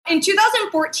in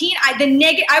 2014,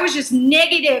 I was just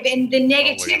negative, and the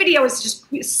negativity, I was just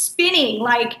spinning.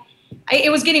 Like,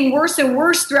 it was getting worse and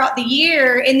worse throughout the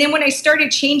year. And then when I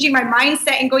started changing my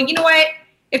mindset and going, you know what?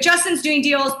 If Justin's doing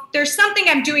deals, there's something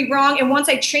I'm doing wrong. And once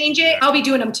I change it, I'll be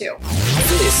doing them too.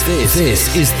 This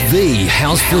is the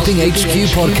House Flipping HQ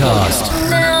podcast.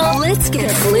 Now let's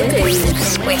get flipping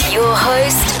with your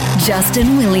host,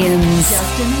 Justin Williams.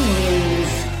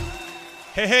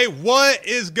 Hey, what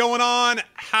is going on,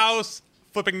 House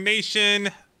Flipping Nation?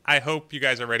 I hope you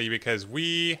guys are ready because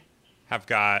we have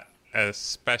got a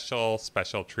special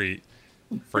treat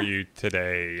for you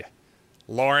today.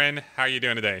 Lauren, how are you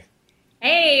doing today?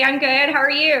 Hey, I'm good. How are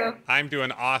you? I'm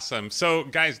doing awesome. So,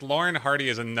 guys, Lauren Hardy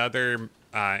is another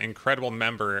incredible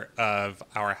member of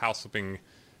our House Flipping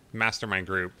Mastermind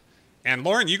group. And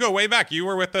Lauren, you go way back. You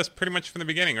were with us pretty much from the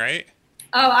beginning, right?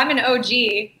 Oh, I'm an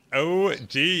OG.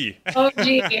 OG of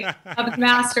the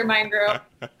Mastermind group.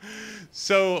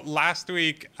 So last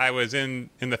week I was in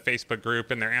the Facebook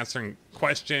group, and they're answering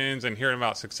questions and hearing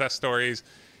about success stories.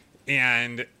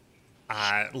 And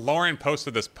Lauren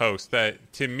posted this post that,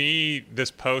 to me,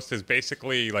 this post is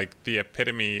basically like the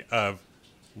epitome of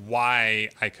why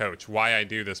I coach, why I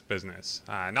do this business.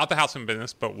 Not the house and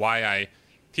business, but why I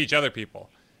teach other people.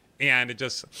 And it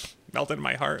just melted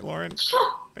my heart, Lauren.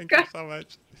 Thank you so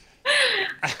much.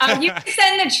 You can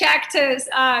send the check to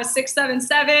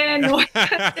 677.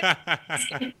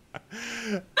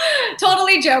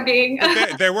 Totally joking.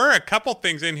 There were a couple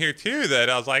things in here too that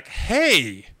I was like,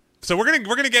 hey. So we're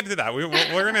gonna get to that. We're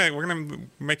gonna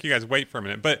make you guys wait for a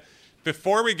minute. But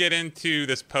before we get into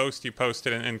this post you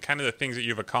posted and kind of the things that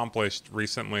you've accomplished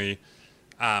recently,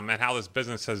 and how this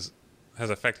business has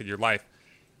affected your life,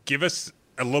 give us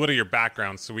a little bit of your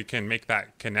background so we can make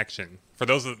that connection for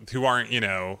those who aren't,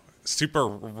 super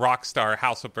rock star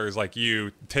house flippers like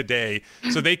you today,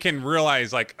 so they can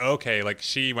realize, like, okay, like,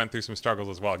 she went through some struggles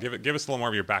as well. Give us a little more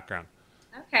of your background.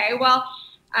 Okay, well,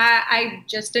 I'm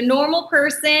just a normal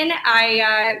person.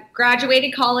 I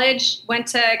graduated college, went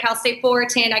to Cal State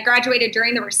Fullerton. I graduated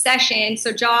during the recession,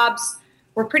 so jobs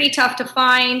were pretty tough to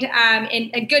find,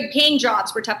 and good paying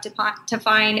jobs were tough to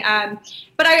find.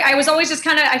 But I was always just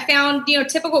I found,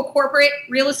 typical corporate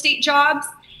real estate jobs.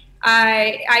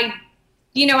 I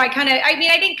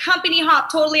didn't company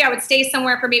hop totally. I would stay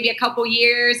somewhere for maybe a couple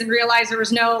years and realize there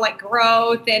was no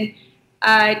growth, and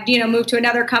move to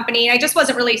another company. I just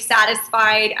wasn't really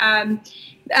satisfied.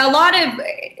 A lot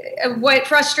of what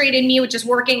frustrated me with just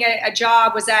working a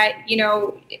job was that,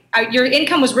 your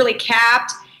income was really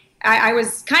capped. I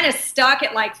was kind of stuck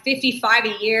at like 55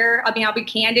 a year. I mean, I'll be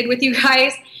candid with you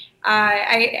guys.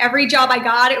 Every job I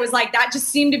got, it was like, that just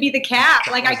seemed to be the cap.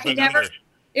 Like, I could never,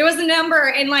 it was the number.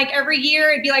 And like every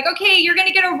year it'd be like, okay, you're going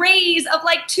to get a raise of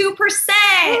like 2%.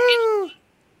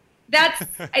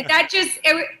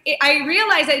 I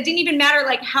realized that it didn't even matter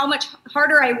like how much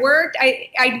harder I worked.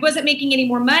 I wasn't making any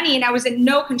more money, and I was in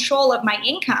no control of my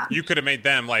income. You could have made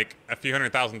them like a few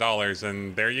 $100,000,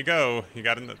 and there you go. You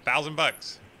got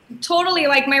 $1,000. Totally.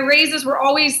 Like, my raises were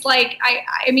always like, I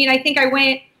think I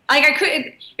went, like,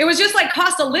 it was just like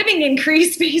cost of living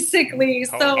increase basically.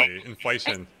 Totally. So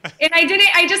inflation. And I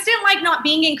just didn't like not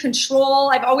being in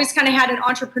control. I've always kind of had an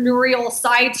entrepreneurial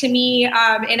side to me.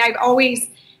 And I've always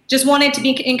just wanted to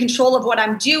be in control of what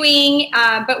I'm doing.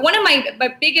 But one of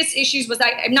my biggest issues was,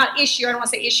 I don't want to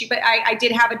say issue, but I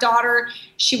did have a daughter.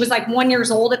 She was like 1 year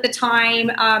old at the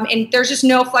time. And there's just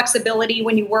no flexibility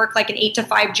when you work like an 8 to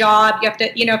 5 job. You have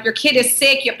to, if your kid is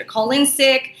sick, you have to call in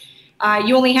sick.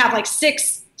 You only have like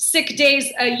 6 sick days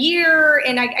a year.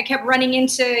 And I kept running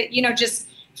into, just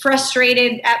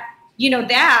frustrated at,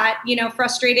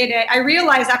 frustrated at, I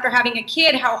realized after having a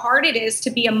kid how hard it is to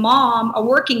be a mom, a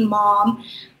working mom,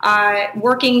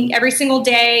 working every single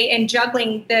day and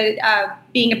juggling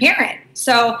being a parent.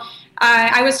 So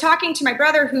I was talking to my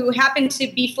brother, who happened to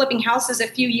be flipping houses a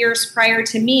few years prior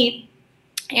to me.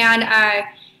 And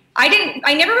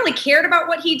I never really cared about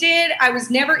what he did. I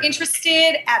was never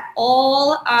interested at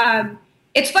all.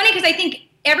 It's funny because I think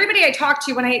everybody I talk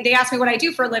to, when they ask me what I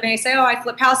do for a living, I say, oh, I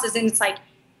flip houses. And it's like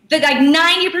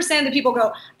 90% of the people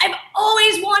go, I've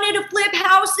always wanted to flip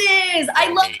houses. I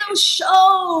love those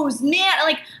shows, man.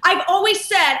 Like, I've always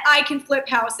said I can flip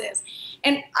houses.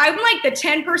 And I'm like the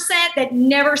 10% that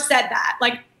never said that.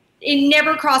 Like, it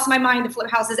never crossed my mind to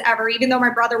flip houses ever, even though my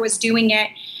brother was doing it.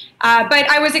 But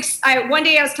one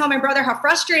day I was telling my brother how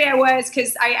frustrated I was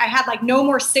because I had like no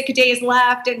more sick days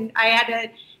left. And I had to,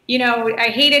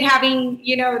 I hated having,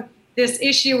 this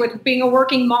issue with being a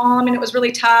working mom, and it was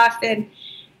really tough. And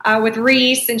with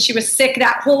Reese, and she was sick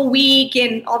that whole week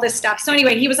and all this stuff. So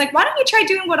anyway, he was like, why don't you try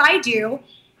doing what I do?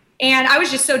 And I was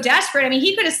just so desperate. I mean,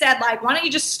 he could have said, like, why don't you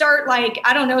just start, like,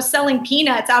 I don't know, selling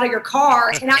peanuts out of your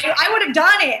car? And I would have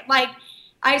done it. Like,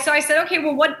 so I said, okay,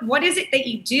 well, what is it that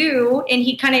you do? And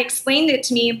he kind of explained it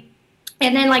to me.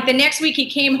 And then, like, the next week he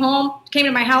came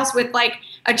to my house with, like,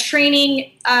 a training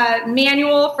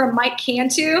manual from Mike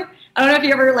Cantu. I don't know if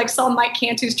you ever, like, saw Mike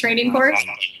Cantu's training course.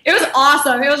 It was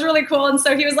awesome. It was really cool. And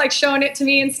so he was, like, showing it to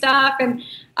me and stuff. And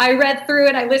I read through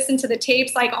it. I listened to the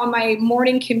tapes, like, on my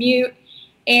morning commute.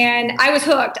 And I was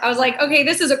hooked. I was like, okay,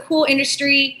 this is a cool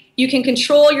industry. You can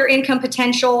control your income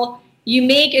potential. You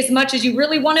make as much as you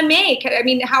really want to make. I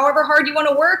mean, however hard you want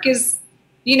to work is,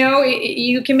 you know,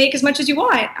 you can make as much as you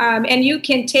want. And you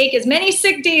can take as many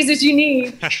sick days as you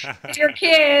need with your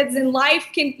kids, and life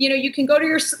can, you know, you can go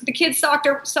to the kids'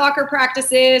 soccer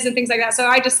practices and things like that. So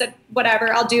I just said,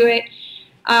 whatever, I'll do it.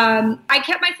 I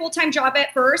kept my full-time job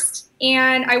at first,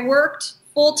 and I worked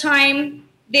full-time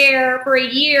there for a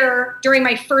year during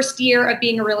my first year of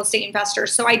being a real estate investor.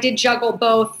 So I did juggle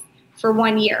both for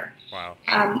 1 year. Wow.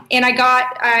 And I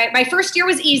got, my first year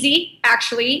was easy,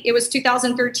 actually. It was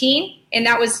 2013, and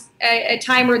that was a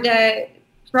time where the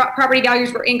property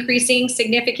values were increasing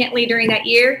significantly during that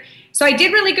year. So I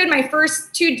did really good my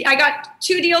first I got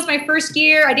 2 deals my first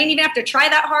year. I didn't even have to try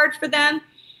that hard for them.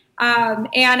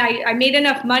 And I made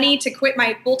enough money to quit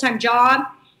my full-time job.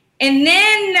 And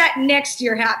then that next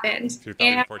year happened.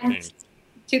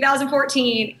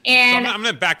 2014. And so I'm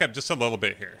going to back up just a little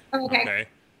bit here. Okay.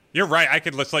 You're right. I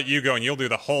could just let you go and you'll do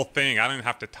the whole thing. I don't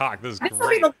have to talk. This is great. This will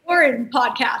be the Lauren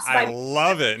podcast. I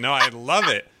love it. No, I love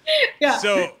it. Yeah.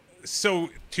 So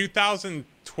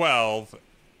 2012,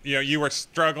 you know, you were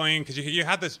struggling because you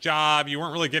had this job. You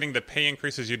weren't really getting the pay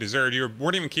increases you deserved. You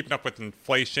weren't even keeping up with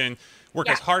inflation. Work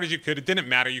as hard as you could. It didn't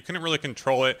matter. You couldn't really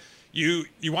control it. You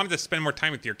wanted to spend more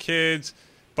time with your kids,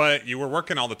 but you were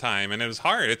working all the time, and it was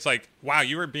hard. It's like, wow,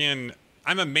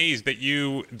 I'm amazed that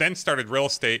you then started real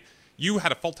estate. You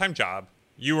had a full-time job.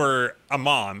 You were a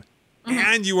mom,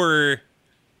 and you were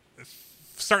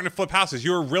starting to flip houses.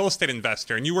 You were a real estate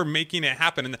investor, and you were making it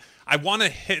happen. And I want to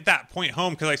hit that point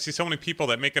home because I see so many people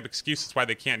that make up excuses why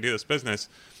they can't do this business,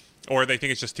 or they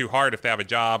think it's just too hard if they have a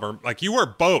job, or like you were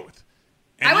both.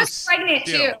 And I was pregnant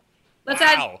too. Let's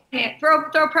add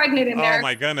throw pregnant in there. Oh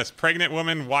my goodness, pregnant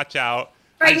woman, watch out!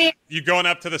 Pregnant. You going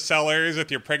up to the sellers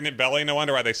with your pregnant belly? No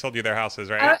wonder why they sold you their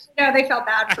houses, right? No, they felt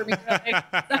bad for me.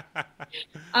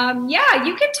 Yeah,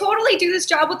 you can totally do this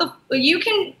job you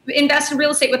can invest in real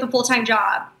estate with a full-time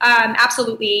job.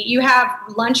 Absolutely. You have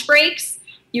lunch breaks.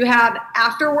 You have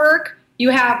after work. You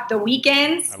have the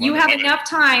weekends. You have enough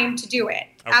time to do it.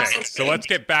 Okay, absolutely. So let's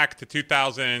get back to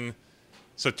 2000.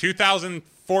 So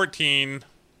 2014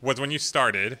 was when you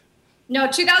started. No,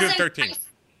 2013.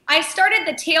 I started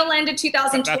the tail end of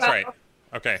 2012. That's right.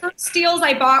 Okay. First deals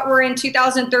I bought were in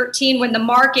 2013 when the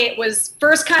market was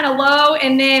first kind of low,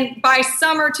 and then by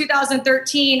summer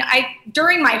 2013,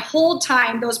 during my hold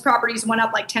time, those properties went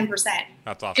up like 10%.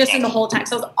 That's awesome. Just in the whole time,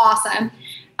 so it was awesome.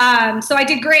 So I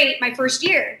did great my first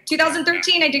year.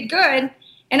 2013, I did good,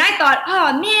 and I thought,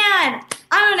 oh man,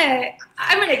 I'm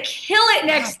gonna kill it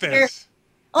next year.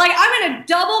 Like, I'm going to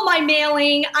double my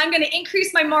mailing. I'm going to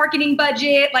increase my marketing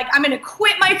budget. Like, I'm going to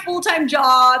quit my full-time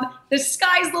job. The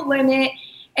sky's the limit.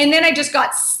 And then I just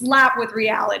got slapped with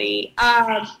reality.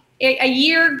 A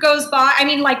year goes by. I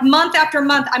mean, like, month after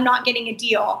month, I'm not getting a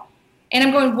deal. And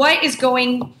I'm going, what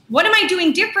am I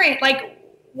doing different? Like,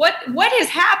 what has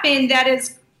happened that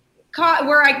is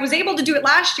where I was able to do it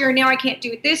last year and now I can't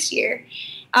do it this year?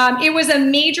 It was a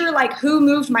major, like, who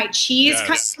moved my cheese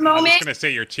kind of moment. I was just going to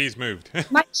say your cheese moved.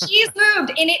 My cheese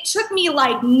moved, and it took me,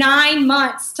 like, 9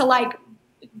 months to, like,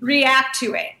 react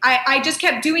to it. I just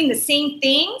kept doing the same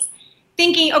things,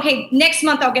 thinking, okay, next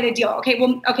month I'll get a deal. Okay,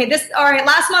 all right,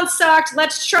 last month sucked.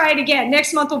 Let's try it again.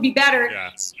 Next month will be better.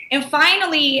 Yes. And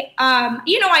finally,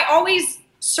 I always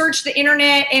searched the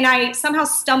internet, and I somehow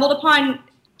stumbled upon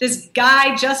this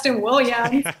guy, Justin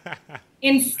Williams.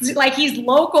 And like, he's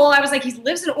local. I was like, he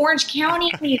lives in Orange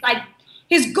County. And he's like,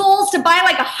 his goal is to buy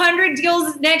like 100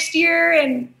 deals next year.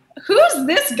 And who's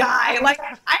this guy? Like,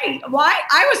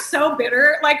 I was so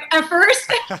bitter. Like, at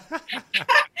first,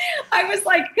 I was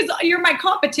like, because you're my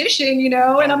competition, you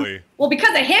know. And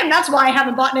because of him, that's why I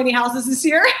haven't bought any houses this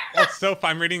year. Well, it's so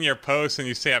I'm reading your post, and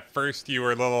you say at first you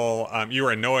were a little, you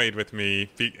were annoyed with me,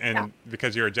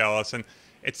 because you were jealous. And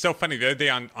it's so funny. The other day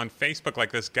on Facebook,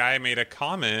 like, this guy made a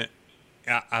comment.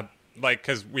 Like,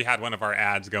 because we had one of our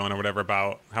ads going or whatever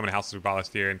about how many houses we bought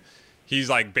last year, and he's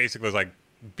like, basically was like,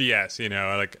 BS, you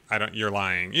know, like, you're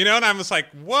lying, you know. And I'm just like,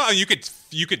 whoa, you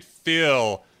could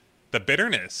feel the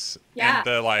bitterness and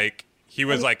the, like, he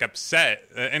was like upset.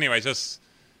 Anyway, it's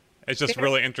It's just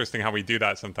really interesting how we do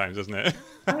that sometimes, isn't it?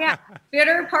 Oh, yeah.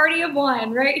 Bitter party of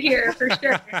one right here for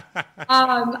sure.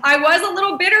 I was a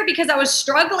little bitter because I was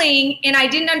struggling and I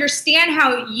didn't understand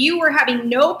how you were having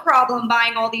no problem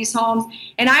buying all these homes.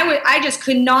 And I just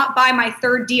could not buy my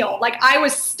third deal. Like I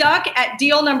was stuck at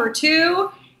deal number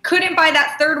 2, couldn't buy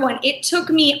that third one. It took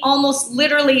me almost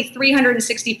literally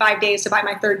 365 days to buy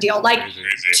my third deal. Like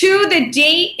to the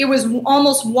date, it was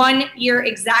almost 1 year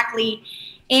exactly.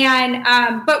 And,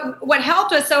 but what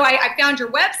helped was, so I found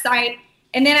your website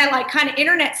and then I like kind of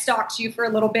internet stalked you for a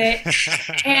little bit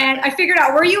and I figured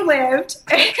out where you lived.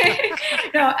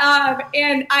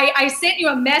 And I sent you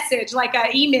a message, like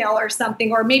an email or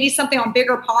something, or maybe something on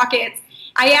Bigger Pockets.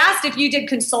 I asked if you did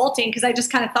consulting because I just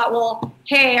kind of thought, well,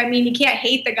 hey, I mean, you can't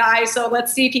hate the guy, so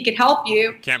let's see if he could help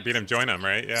you. Can't beat him, join him,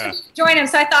 right? Yeah. Join him.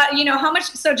 So I thought, how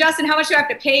much, so Justin, how much do I have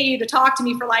to pay you to talk to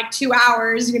me for like 2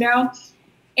 hours,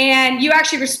 And you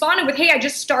actually responded with, hey, I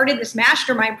just started this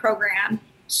mastermind program.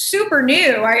 Super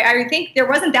new. I think there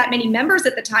wasn't that many members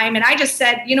at the time. And I just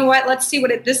said, you know what, let's see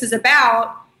what this is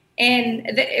about.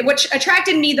 And what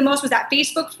attracted me the most was that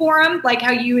Facebook forum, like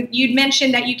how you'd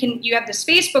mentioned that you have this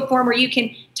Facebook forum where you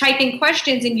can type in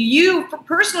questions and you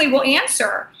personally will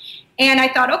answer. And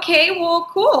I thought, okay, well,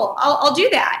 cool. I'll do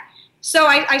that. So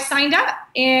I signed up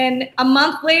and a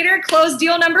month later closed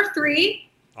deal number 3.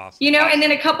 Awesome. And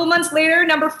then a couple months later,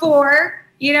 number 4,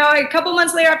 a couple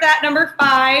months later after that, number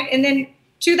 5. And then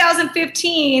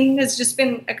 2015 has just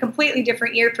been a completely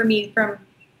different year for me from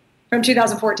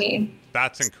 2014.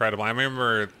 That's incredible. I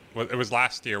remember it was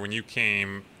last year when you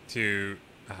came to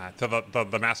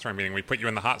the mastermind meeting. We put you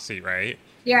in the hot seat, right?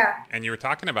 Yeah. And you were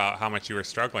talking about how much you were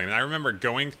struggling. And I remember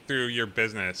going through your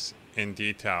business in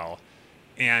detail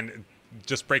and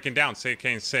just breaking down,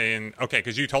 saying, okay,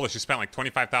 because you told us you spent like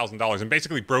 $25,000 and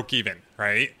basically broke even,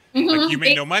 right? Mm-hmm. Like you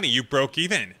made no money, you broke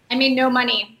even. I made no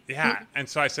money. Yeah. Mm-hmm. And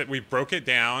so I said, we broke it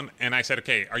down and I said,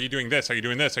 okay, are you doing this? Are you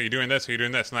doing this? Are you doing this? Are you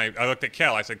doing this? And I looked at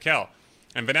Kel. I said, Kel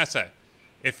and Vanessa,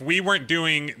 if we weren't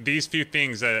doing these few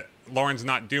things that Lauren's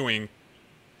not doing,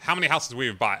 how many houses we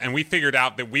have bought? And we figured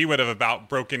out that we would have about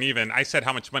broken even. I said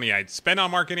how much money I'd spent on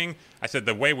marketing. I said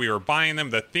the way we were buying them,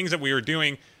 the things that we were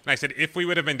doing. And I said, if we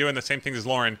would have been doing the same things as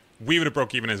Lauren, we would have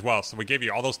broke even as well. So we gave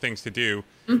you all those things to do.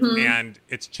 Mm-hmm. And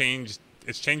it's changed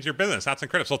your business. That's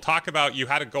incredible. So talk about, you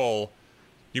had a goal.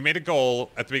 You made a goal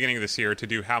at the beginning of this year to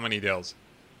do how many deals?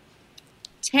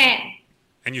 10.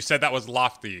 And you said that was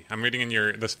lofty. I'm reading in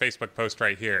this Facebook post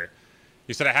right here.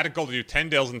 You said I had a goal to do 10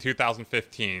 deals in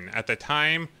 2015. At the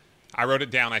time I wrote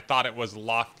it down, I thought it was a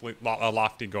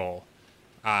lofty goal.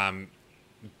 But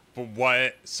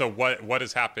what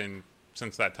has happened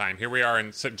since that time? Here we are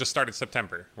just started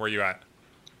September. Where are you at?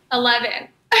 11.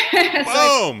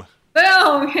 Boom!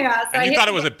 Boom! Yeah. So and you thought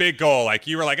it was a big goal. Like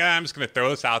you were like, I'm just going to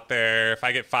throw this out there. If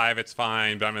I get 5, it's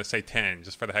fine. But I'm going to say 10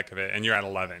 just for the heck of it. And you're at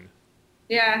 11.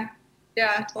 Yeah.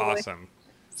 Yeah, totally. Awesome.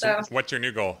 So what's your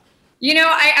new goal?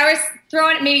 I was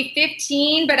throwing it maybe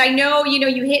 15, but I know,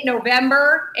 you hit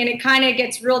November and it kind of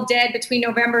gets real dead between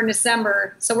November and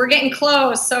December. So we're getting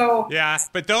close. So yeah,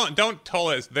 but don't toll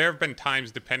it. There have been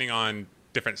times depending on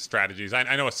different strategies.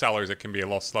 I know with sellers it can be a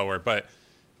little slower, but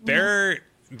there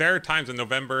are times in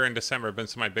November and December have been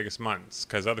some of my biggest months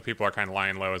because other people are kind of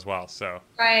lying low as well. So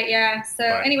right, yeah. So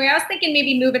anyway, I was thinking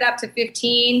maybe move it up to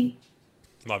 15.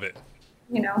 Love it.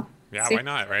 Yeah, See? Why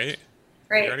not, right?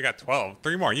 Right. You already got 12.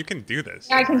 3 more. You can do this.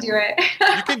 Yeah, I can do it.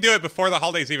 You can do it before the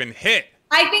holidays even hit.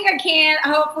 I think I can.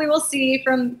 Hopefully we'll see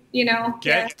from,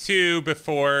 Get 2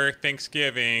 before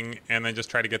Thanksgiving and then just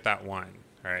try to get that 1.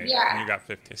 All right. Yeah. And you got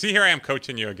 15. See, here I am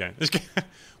coaching you again.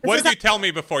 What did you tell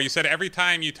me before? You said every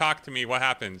time you talk to me, what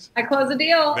happens? I close a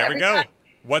deal. There we go. Time.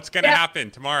 What's going to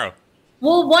happen tomorrow?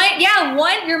 Well,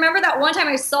 you remember that one time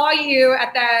I saw you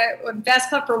at the Best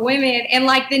Club for Women, and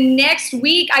like the next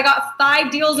week I got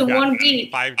 5 deals in 1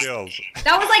 week. 5 deals.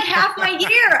 That was like half my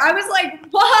year. I was like,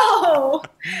 whoa.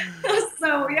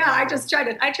 So yeah, I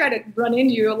try to run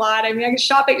into you a lot. I mean, I can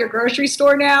shop at your grocery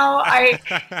store now.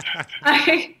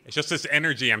 It's just this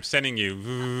energy I'm sending you.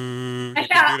 You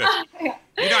can do this.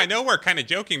 I know we're kind of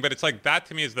joking, but it's like that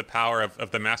to me is the power of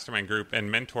the mastermind group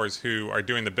and mentors who are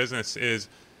doing the business is,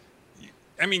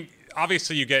 I mean,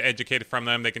 obviously you get educated from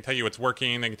them. They can tell you what's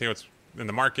working. They can tell you what's in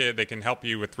the market. They can help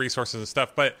you with resources and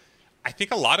stuff. But I think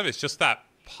a lot of it's just that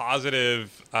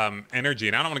positive energy.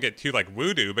 And I don't want to get too like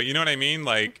woo-doo, but you know what I mean?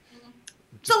 Like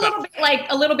it's a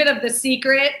little bit of The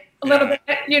Secret, a little bit,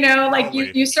 like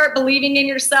you start believing in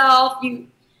yourself. And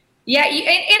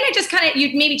it just kind of,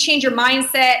 you maybe change your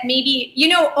mindset. Maybe,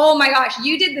 oh my gosh,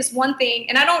 you did this one thing,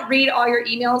 and I don't read all your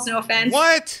emails, no offense.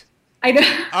 What? I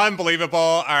know. Unbelievable.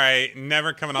 All right.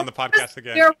 Never coming on the podcast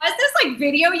again. There was this like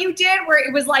video you did where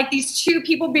it was like these two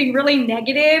people being really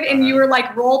negative and you were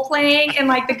like role playing and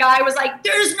like the guy was like,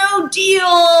 there's no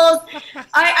deals.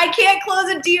 I can't close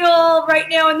a deal right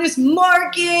now in this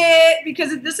market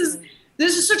because this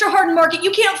is such a hard market.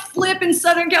 You can't flip in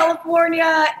Southern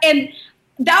California. And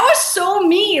that was so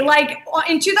me. Like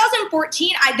in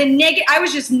 2014, I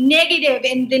was just negative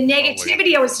and the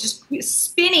negativity, I was just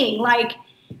spinning like,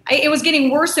 it was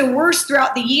getting worse and worse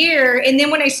throughout the year. And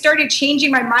then when I started changing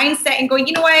my mindset and going,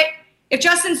 you know what, if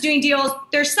Justin's doing deals,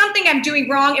 there's something I'm doing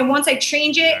wrong. And once I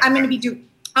change it,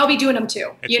 I'll be doing them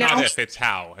too. It's not if, it's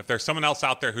how. If there's someone else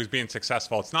out there who's being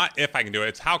successful, it's not if I can do it,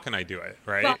 it's how can I do it,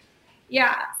 right? Well,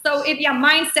 yeah. So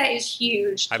mindset is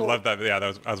huge. I love that.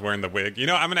 Yeah, I was wearing the wig. You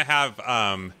know, I'm going to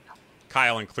have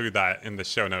Kyle include that in the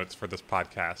show notes for this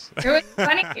podcast. It was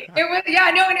funny. And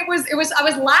it was, I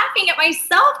was laughing at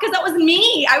myself because that was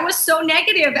me. I was so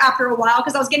negative after a while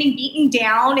because I was getting beaten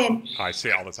down and I see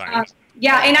it all the time.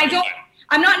 And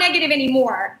I'm not negative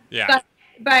anymore. Yeah.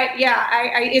 But yeah,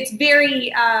 it's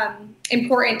very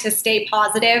important to stay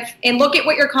positive and look at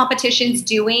what your competition's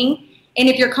doing. And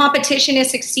if your competition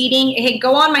is succeeding, hey,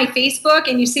 go on my Facebook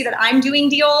and you see that I'm doing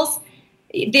deals.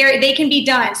 They can be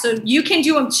done. So you can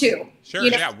do them too. Sure.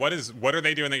 You know? Yeah. What are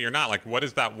they doing that you're not? Like, what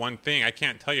is that one thing? I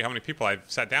can't tell you how many people I've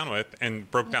sat down with and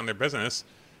broke down their business.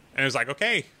 And it was like,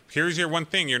 okay, here's your one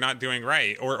thing you're not doing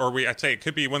right. I'd say it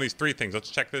could be one of these three things. Let's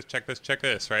check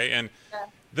this, right? And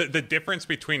the difference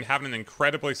between having an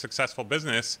incredibly successful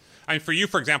business, I mean, for you,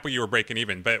 for example, you were breaking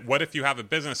even. But what if you have a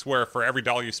business where for every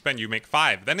 $1 you spend, you make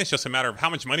 $5? Then it's just a matter of how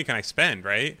much money can I spend,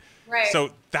 right? Right.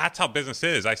 So that's how business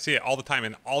is. I see it all the time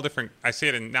in all different, I see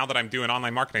it in, now that I'm doing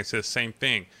online marketing, I see the same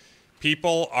thing.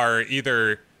 People are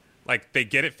either like they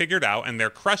get it figured out and they're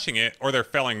crushing it or they're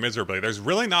failing miserably. There's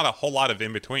really not a whole lot of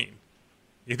in between.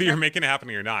 Either you're making it happen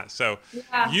or you're not. So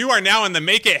you are now in the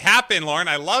make it happen, Lauren.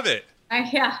 I love it.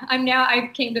 I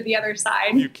came to the other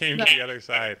side. You came to the other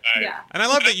side. Yeah. And I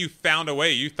love that you found a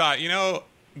way. You thought,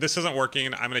 this isn't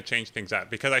working. I'm going to change things up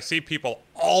because I see people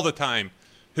all the time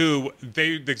who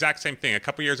the exact same thing. A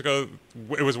couple years ago,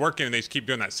 it was working, and they just keep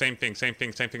doing that same thing,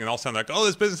 and all of a sudden, like, oh,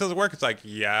 this business doesn't work. It's like,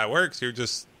 yeah, it works. You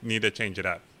just need to change it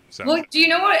up. So. Well, do you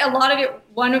know what a lot of it?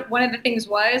 One of the things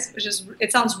was just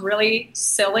it sounds really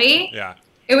silly. Yeah.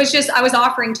 It was just I was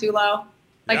offering too low.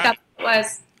 That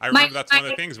was. I remember that's one of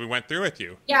the things we went through with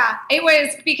you. Yeah, it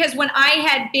was because when I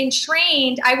had been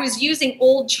trained, I was using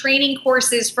old training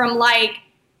courses from like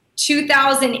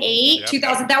 2008,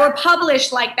 2000 that were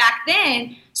published like back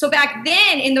then. So back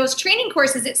then in those training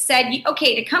courses, it said,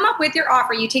 okay, to come up with your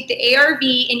offer, you take the ARV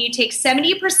and you take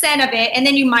 70% of it and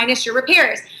then you minus your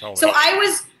repairs. Totally. So I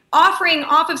was offering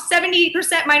off of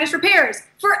 70% minus repairs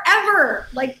forever,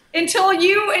 like until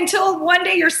one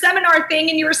day your seminar thing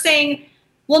and you were saying,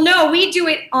 well, no, we do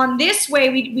it on this way.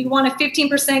 We want a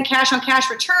 15% cash on cash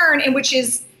return, and which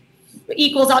is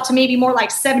equals out to maybe more like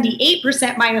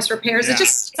 78% minus repairs. Yeah.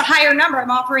 It's a higher number. I'm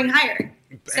offering higher.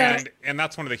 So, and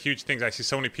that's one of the huge things. I see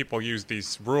so many people use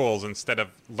these rules instead of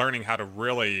learning how to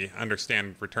really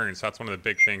understand returns. So that's one of the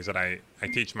big things that I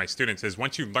teach my students is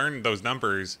once you learn those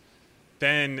numbers,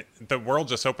 then the world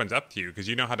just opens up to you because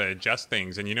you know how to adjust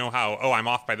things and you know how, I'm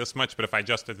off by this much, but if I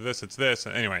adjust it to this, it's this.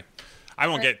 Anyway, I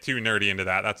won't get too nerdy into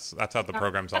that. That's how the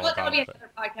program's all about. That'll be another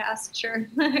podcast, sure.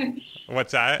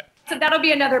 What's that? So that'll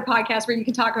be another podcast where you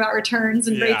can talk about returns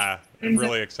and rates. Yeah,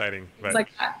 really exciting. Things like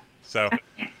that. So,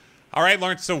 all right,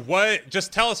 Lauren. So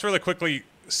just tell us really quickly,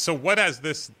 so what has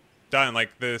this done,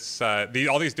 like this,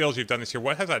 all these deals you've done this year,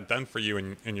 what has that done for you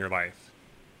in your life?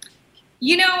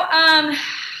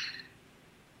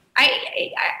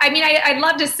 I mean, I'd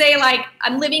love to say like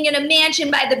I'm living in a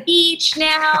mansion by the beach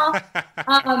now.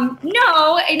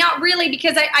 No, not really,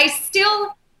 because I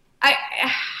still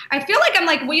feel like I'm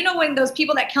like, when those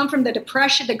people that come from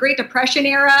the Great Depression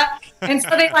era, and so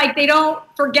they don't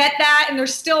forget that, and they're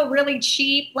still really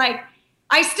cheap. Like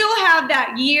I still have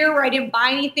that year where I didn't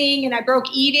buy anything and I broke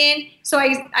even. So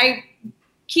I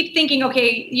keep thinking,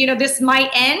 okay, this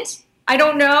might end. I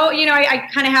don't know. I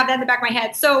kind of have that in the back of my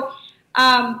head. So.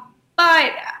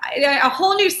 But a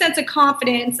whole new sense of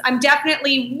confidence. I'm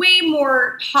definitely way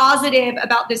more positive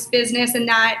about this business, and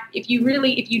that if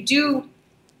you do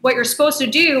what you're supposed to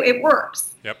do, it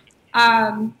works. Yep.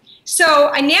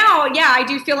 So I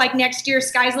do feel like next year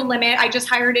sky's the limit. I just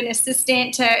hired an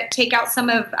assistant to take out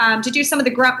to do some of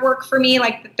the grunt work for me,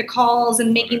 like the calls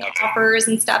and making the offers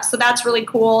and stuff. So that's really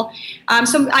cool.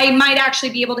 So I might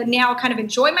actually be able to now kind of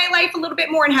enjoy my life a little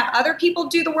bit more and have other people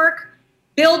do the work.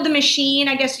 Build the machine,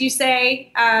 I guess you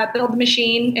say, build the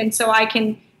machine. And so I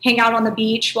can hang out on the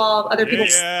beach while other people.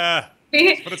 Yeah.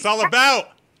 That's what it's all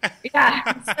about.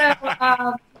 Yeah.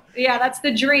 So, yeah, that's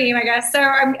the dream, I guess. So,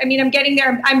 I'm getting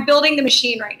there. I'm building the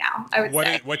machine right now, I would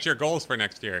say. What's your goals for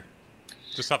next year?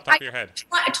 Just off the top of your head.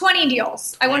 20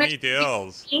 deals. 20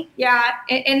 deals. Yeah.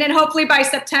 And then hopefully by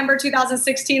September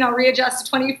 2016, I'll readjust to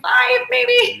 25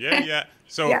 maybe. Yeah.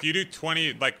 So if you do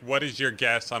 20, like, what is your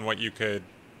guess on what you could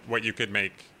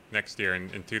make next year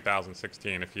in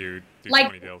 2016 if you do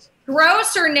 20 deals?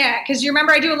 Gross or net? Because you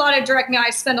remember I do a lot of direct mail.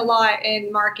 I spend a lot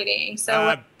in marketing.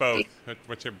 So both.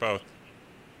 What's your both?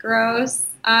 Gross.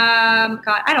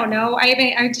 God, I don't know. I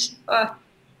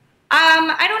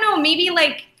don't know. Maybe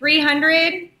like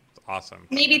 300. Awesome.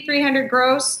 Maybe 300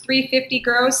 gross, 350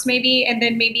 gross, maybe, and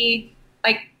then maybe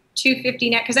like 250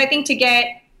 net. Because I think to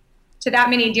get to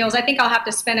that many deals, I think I'll have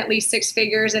to spend at least 6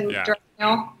 figures in direct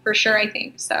mail for sure. I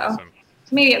think so. Awesome.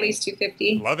 So maybe at least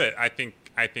 250. Love it. I think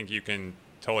you can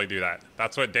totally do that.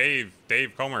 That's what Dave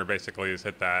Comer basically has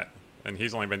hit that, and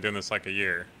he's only been doing this like a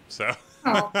year. So.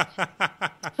 Oh.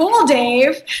 Cool,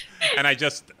 Dave. And I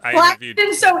interviewed. It's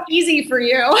been so easy for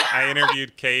you. I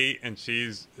interviewed Kate, and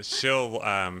she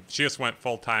just went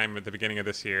full time at the beginning of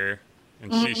this year,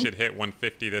 and she should hit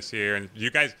 150 this year. And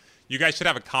you guys should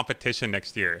have a competition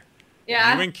next year.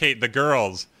 Yeah. You and Kate, the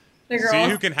girls. See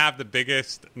who can have the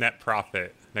biggest net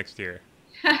profit next year.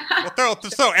 We'll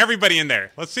throw everybody in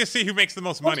there. Let's just see who makes the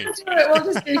most money. We'll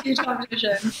just do a huge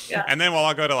competition. Yeah. And then we'll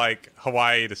all go to like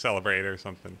Hawaii to celebrate or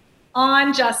something.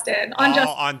 On Justin.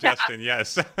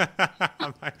 Yes.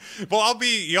 Well, I'll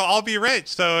be rich,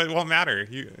 so it won't matter.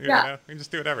 You know, you can just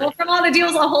do whatever. Well, from all the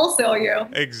deals, I'll wholesale you.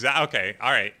 Exactly. Okay.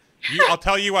 All right. I'll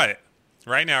tell you what.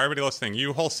 Right now, everybody listening,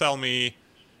 you wholesale me,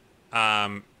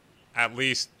 at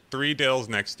least 3 deals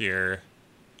next year,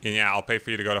 and I'll pay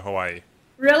for you to go to Hawaii.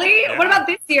 Really? Yeah. What about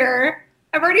this year?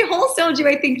 I've already wholesaled you,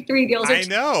 I think, 3 deals. I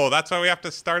know. That's why we have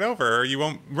to start over. Or you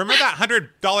won't remember that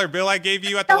 $100 bill I gave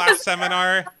you at the last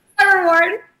seminar.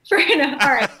 Reward for all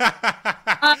right.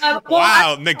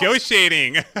 Wow,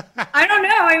 negotiating. I don't know.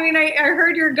 I mean, I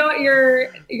heard you're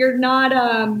not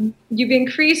you've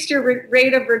increased your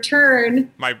rate of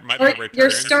return. My return. You're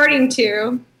starting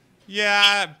to.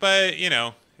 Yeah, but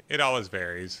it always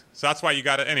varies. So that's why you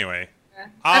got it anyway. Yeah.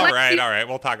 All right.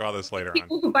 We'll talk about this later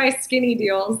people who buy skinny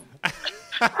deals.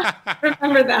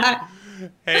 Remember that.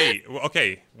 Hey,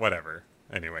 okay, whatever.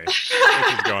 Anyway, this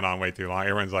is going on way too long.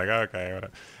 Everyone's like, okay,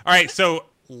 whatever. All right, so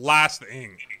last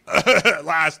thing,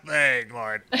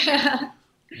 Lord.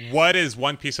 What is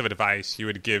one piece of advice you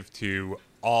would give to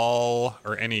all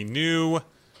or any new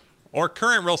or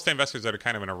current real estate investors that are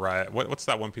kind of in a rut? What's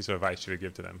that one piece of advice you would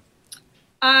give to them?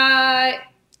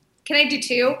 Can I do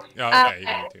 2? Oh, okay, you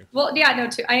can do 2. Well, yeah, no,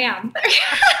 2. I am.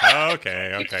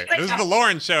 Okay. This is the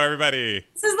Lauren Show, everybody.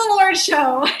 This is the Lauren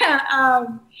Show.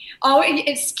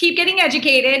 It's keep getting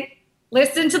educated.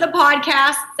 Listen to the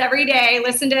podcasts every day.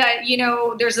 Listen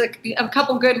to, there's a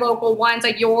couple good local ones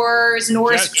like yours,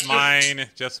 Norris. Just mine.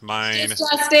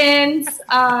 Justin's.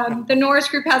 The Norris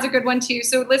Group has a good one too.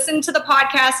 So listen to the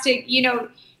podcast to,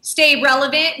 stay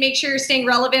relevant. Make sure you're staying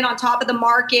relevant on top of the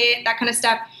market, that kind of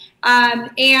stuff.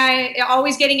 And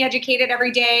always getting educated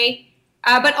every day.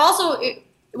 But also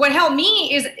what helped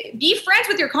me is be friends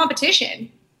with your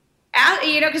competition.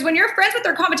 Because when you're friends with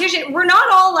their competition, we're not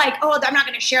all like, oh, I'm not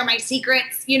going to share my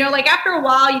secrets. Like after a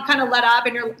while, you kind of let up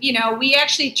and we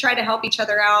actually try to help each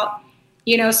other out.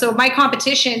 So my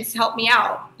competitions help me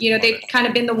out. They've kind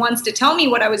of been the ones to tell me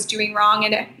what I was doing wrong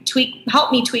and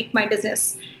help me tweak my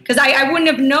business. Because I wouldn't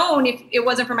have known if it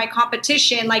wasn't for my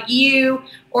competition, like you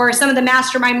or some of the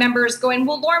mastermind members going,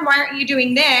 well, Lauren, why aren't you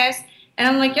doing this? And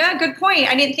I'm like, yeah, good point.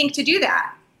 I didn't think to do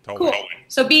that. Totally. Cool.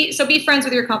 So be friends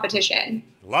with your competition.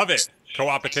 Love it.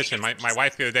 Co-opetition. My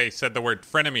wife the other day said the word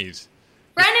frenemies.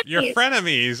 Frenemies. You're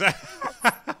frenemies. Yeah,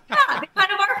 they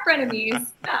kind of are frenemies.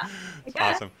 Yeah.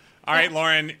 Awesome. All right,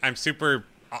 Lauren, I'm super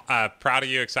proud of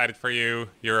you, excited for you.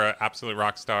 You're an absolute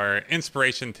rock star,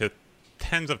 inspiration to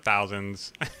tens of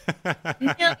thousands.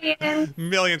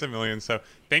 Millions and millions. So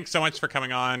thanks so much for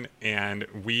coming on, and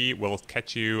we will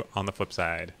catch you on the flip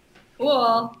side.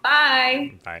 Cool.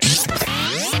 Bye. Bye.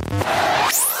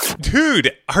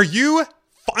 Dude, are you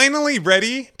finally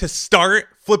ready to start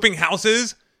flipping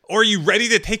houses? Or are you ready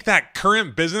to take that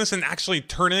current business and actually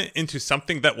turn it into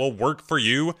something that will work for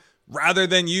you rather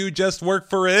than you just work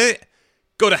for it?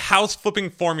 Go to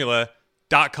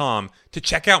houseflippingformula.com to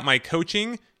check out my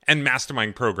coaching and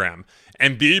mastermind program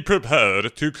and be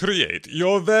prepared to create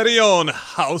your very own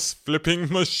house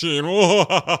flipping machine.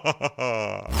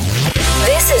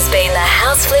 This has been the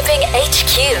House Flipping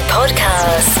HQ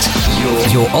podcast.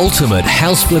 Your ultimate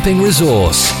house flipping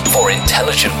resource for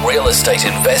intelligent real estate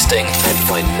investing and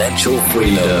financial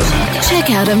freedom. Check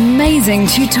out amazing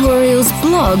tutorials,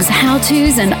 blogs,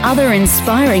 how-tos, and other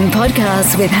inspiring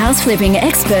podcasts with house flipping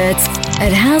experts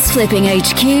at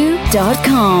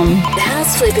houseflippinghq.com.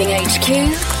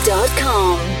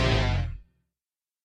 houseflippinghq.com.